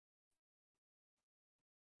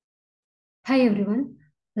Hi everyone,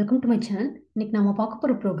 welcome to my channel. இன்னைக்கு நாம பார்க்க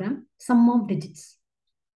போற program some of digits.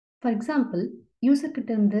 For example user கிட்ட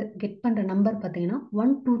இருந்து கெட் பண்ற நம்பர் பார்த்தீங்கன்னா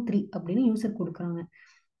 1 2 3 அப்படின்னு யூசர் கொடுக்குறாங்க.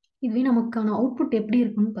 இதுவே நமக்கான அவுட்புட் எப்படி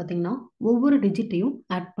இருக்குன்னு பார்த்தீங்கன்னா ஒவ்வொரு டிஜிட்டையும்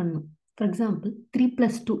ஆட் பண்ணணும். For example 3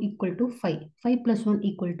 + 2 = 5, 5 + 1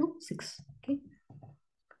 = 6. ஓகே,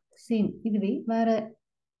 சேம் இதுவே வேற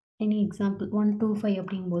எனி எக்ஸாம்பிள் 1 2 5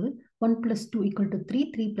 அப்படிங்கும்போது 1 + 2 = 3,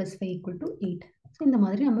 3 + 5 = 8. ஸோ இந்த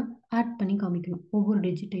மாதிரி நம்ம ஆட் பண்ணி காமிக்கணும் ஒவ்வொரு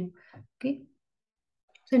டிஜிட்டையும். ஓகே,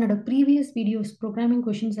 ஸோ என்னோட ப்ரீவியஸ் வீடியோஸ் ப்ரோக்ராமிங்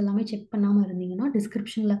கொஷின்ஸ் எல்லாமே செக் பண்ணாமல் இருந்தீங்கன்னா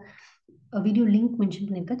டிஸ்கிரிப்ஷனில் வீடியோ லிங்க் மென்ஷன்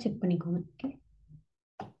பண்ணியிருக்கேன், செக் பண்ணிக்கோங்க. Okay,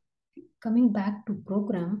 coming back to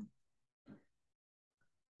program,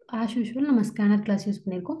 as usual நம்ம ஸ்கேனர் கிளாஸ் யூஸ்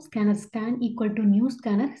பண்ணியிருக்கோம். Scan equal to new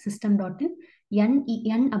scanner system.in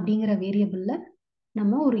n அப்படிங்கிற வேரியபிளில்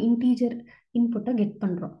நம்ம ஒரு இன்டீஜர் இன்புட்டை கெட்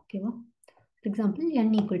பண்ணுறோம். ஓகேவா, ஃபார் எக்ஸாம்பிள் n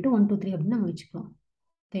 = 1 2 3 அப்படின்னு நம்ம வச்சுக்கலாம்.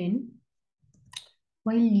 தென்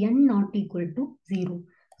while n not equal to 0,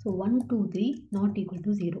 so 1 2 3 not equal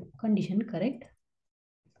to 0, condition correct.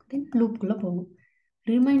 Then loop குள்ள போகும்.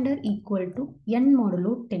 Remainder equal to n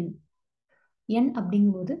modulo 10. n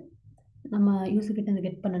அப்படிங்கும்போது நம்ம யூசர் கிட்ட இருந்து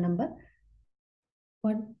கெட் பண்ண number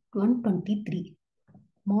 123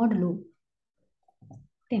 modulo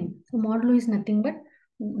 10. so modulo is nothing but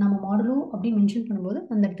நம்ம modulo அப்படி மென்ஷன் பண்ணும்போது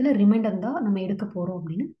அந்த இடத்துல ரிமைண்டர் தான் நம்ம எடுக்க போறோம்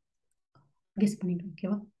அப்படின்னு கெஸ் பண்ணிட்டோம்.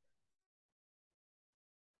 ஓகேவா,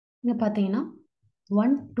 இங்க பார்த்தீங்கன்னா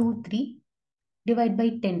 1 2 3 divide by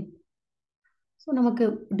 10. ஸோ நமக்கு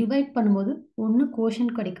டிவைட் பண்ணும்போது ஒன்று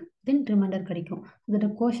கோஷன் கிடைக்கும், தென் ரிமைண்டர் கிடைக்கும்.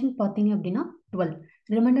 இதோட கோஷன் பார்த்தீங்க அப்படின்னா 12,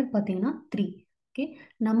 ரிமைண்டர் பார்த்தீங்கன்னா 3. ஓகே,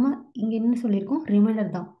 நம்ம இங்கே என்ன சொல்லியிருக்கோம்,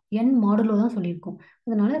 ரிமைண்டர் தான், n மாடுலோ தான் சொல்லியிருக்கோம்,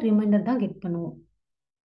 அதனால ரிமைண்டர் தான் கெட் பண்ணுவோம்.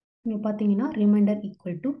 இங்கே பார்த்தீங்கன்னா reminder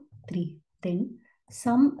equal to 3. Then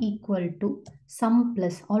some equal to some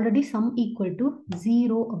plus, already some equal to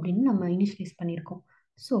 0 அப்படின்னு நம்ம இனிஷியலைஸ் பண்ணியிருக்கோம்.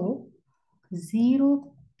 So 0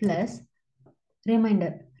 plus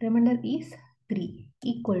remainder is 3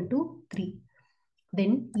 equal to 3.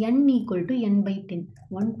 Then n equal to n by 10,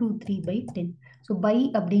 1 2 3 by 10. So by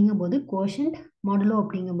அப்படிங்கும்போது quotient, modulo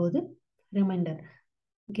அப்படிங்கும்போது remainder.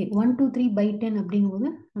 Okay, 1 2 3 by 10 அப்படிங்கும்போது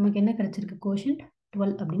நமக்கு என்ன கிடைச்சிருக்கு, quotient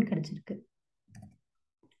 12 அப்படின்னு கிடைச்சிருக்கு.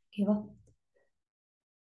 ஓகேவா,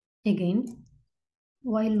 again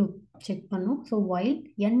while loop செக் பண்ணோம். So while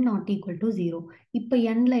n not equal to 0, இப்போ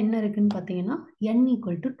nல என்ன இருக்குன்னு பார்த்தீங்கன்னா n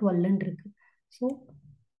equal to 12 இருக்கு. So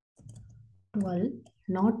 12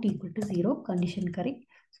 not equal to 0, condition correct.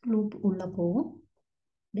 So loop உள்ள போகும்.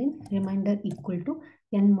 Then remainder equal to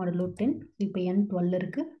n modulo 10. இப்போ n 12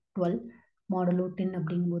 இருக்கு, 12 modulo 10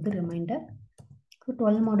 அப்படிங்கும்போது remainder. So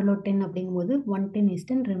 12 modulo 10 அப்படிங்கும்போது 110 is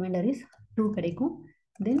 10, remainder is 2 கிடைக்கும்.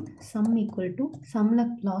 Then sum equal to, sumல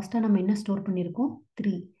லாஸ்ட்டாக நம்ம என்ன ஸ்டோர் பண்ணியிருக்கோம்,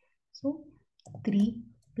 3. ஸோ 3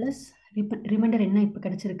 plus remainder என்ன இப்போ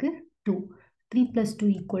கிடைச்சிருக்கு, 2. 3 plus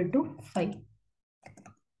 2 equal to 5.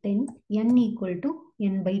 Then n equal to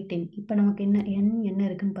n by 10. இப்போ நமக்கு என்ன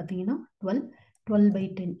இருக்குன்னு பார்த்தீங்கன்னா 12, 12 by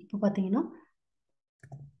 10. இப்போ பார்த்தீங்கன்னா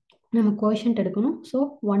நம்ம கோஷன்ட் எடுக்கணும். ஸோ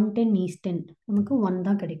 110 is 10, நமக்கு 1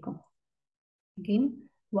 தான் கிடைக்கும். Again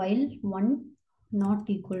while 1 not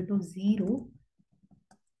equal to 0,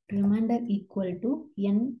 remainder equal to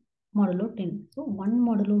n modulo 10. So 1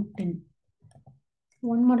 modulo 10,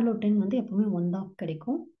 1 modulo 10 வந்து எப்பவுமே 1 தான்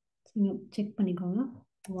கிடைக்கும். செக் பண்ணிக்கோங்க.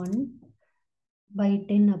 1 by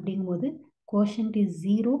 10 அப்படிங்கும்போது quotient is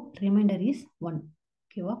 0, remainder is 1.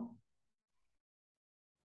 ஓகேவா,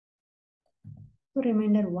 so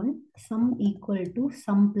remainder 1, sum equal to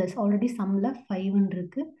sum plus, already sumல 5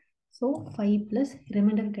 இருக்கு. so 5 plus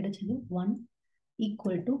remainder கிடைச்சது 1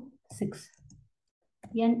 equal to 6.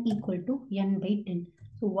 n equal to n by 10.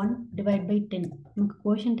 so 1 divide by 10, நமக்கு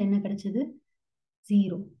quotient என்ன கிடைச்சது,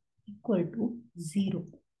 0 equal to 0.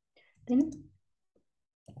 then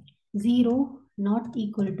 0 not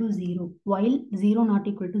equal to 0, while 0 not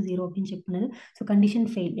equal to 0 அப்படின்னு check பண்ணுது. So condition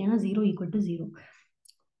fail, ஏன்னா 0 equal to 0.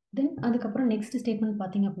 தென் அதுக்கப்புறம் next statement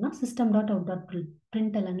பார்த்தீங்க அப்படின்னா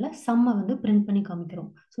system.out.printlnல சம்மை வந்து பிரிண்ட் பண்ணி காமிக்கிறோம்.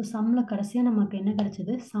 ஸோ சம்மில் கடைசியாக நமக்கு என்ன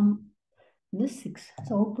கிடைச்சது, சம் வந்து 6.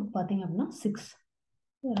 ஸோ அவுட்புட் பார்த்தீங்க அப்படின்னா 6.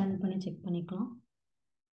 ரன் பண்ணி செக் பண்ணிக்கலாம்.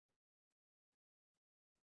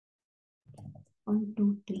 1 2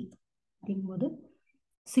 3 அப்படிங்கும்போது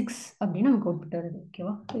 6 அப்படின்னு நமக்கு அவுட்புட் வருது.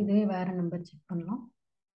 ஓகேவா, இதுவே வேற நம்பர் செக் பண்ணலாம்.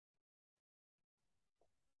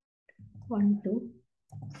 1 2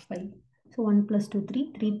 5. So 1 + 2 3,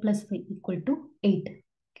 3 + 5 equal to 8.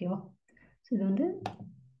 ஓகேவா, ஸோ இது வந்து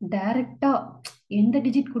டைரெக்டாக எந்த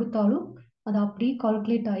டிஜிட் கொடுத்தாலும் அது அப்படியே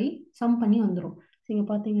கால்குலேட் ஆகி சம் பண்ணி வந்துடும். ஸோ இங்கே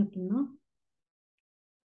பார்த்தீங்க அப்படின்னா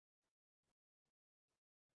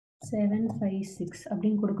 756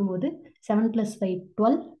 அப்படின்னு கொடுக்கும்போது 7 + 5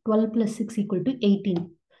 12, 12 + 6 = 18.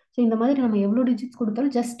 ஸோ இந்த மாதிரி நம்ம எவ்வளோ டிஜிட்ஸ்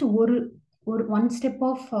கொடுத்தாலும் ஜஸ்ட் ஒரு ஒரு ஒன் ஸ்டெப்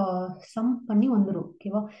ஆஃப் சம் பண்ணி வந்துடும்.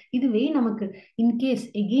 ஓகேவா? இதுவே நமக்கு இன்கேஸ்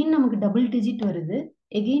எகெயின் நமக்கு டபுள் டிஜிட் வருது,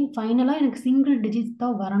 எகெயின் ஃபைனலாக எனக்கு சிங்கிள் டிஜிட்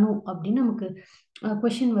தான் வரணும் அப்படின்னு நமக்கு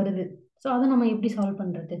கொஷின் வருது. ஸோ அதை நம்ம எப்படி சால்வ்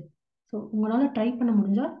பண்ணுறது? ஸோ உங்களால் ட்ரை பண்ண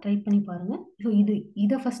முடிஞ்சால் ட்ரை பண்ணி பாருங்கள். ஸோ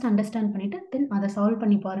இதை ஃபஸ்ட் அண்டர்ஸ்டாண்ட் பண்ணிவிட்டு தென் அதை சால்வ்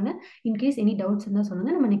பண்ணி பாருங்கள். இன்கேஸ் எனி டவுட்ஸ் இருந்தால்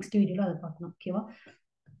சொல்லுங்கள், நம்ம நெக்ஸ்ட் வீடியோவில் அதை பார்க்கலாம். ஓகேவா?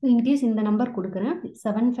 இன்கேஸ் இந்த நம்பர் கொடுக்குறேன்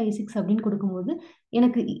 756 அப்படின்னு கொடுக்கும்போது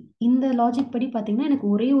எனக்கு இந்த லாஜிக் படி பார்த்தீங்கன்னா எனக்கு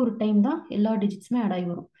ஒரே ஒரு டைம் தான் எல்லா டிஜிட்ஸுமே ஆட் ஆகி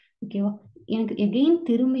வரும். ஓகேவா? எனக்கு எகெயின்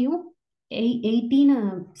திரும்பியும் 18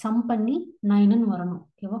 சம் பண்ணி 9ன்னு வரணும்.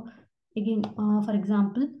 ஓகேவா? எகெயின் ஃபார்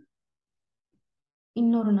எக்ஸாம்பிள்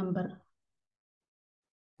இன்னொரு நம்பர்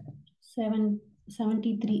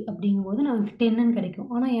 73 அப்படிங்கும்போது நமக்கு 10ன்னு கிடைக்கும்.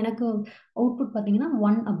 ஆனால் எனக்கு அவுட்புட் பார்த்தீங்கன்னா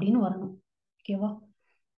 1 அப்படின்னு வரணும். ஓகேவா?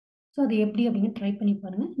 ஸோ அது எப்படி அப்படின்னு ட்ரை பண்ணி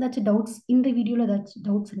பாருங்கள். ஏதாச்சும் டவுட்ஸ் இந்த வீடியோவில் ஏதாச்சும்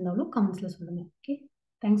டவுட்ஸ் இருந்தாலும் கமெண்ட்ஸில் சொல்லுங்கள். ஓகே,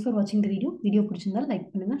 தேங்க்ஸ் ஃபார் வாட்சிங் த வீடியோ. வீடியோ பிடிச்சிருந்தால் லைக்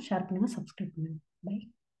பண்ணுங்கள், ஷேர் பண்ணுங்கள், சப்ஸ்கிரைப் பண்ணுங்கள்.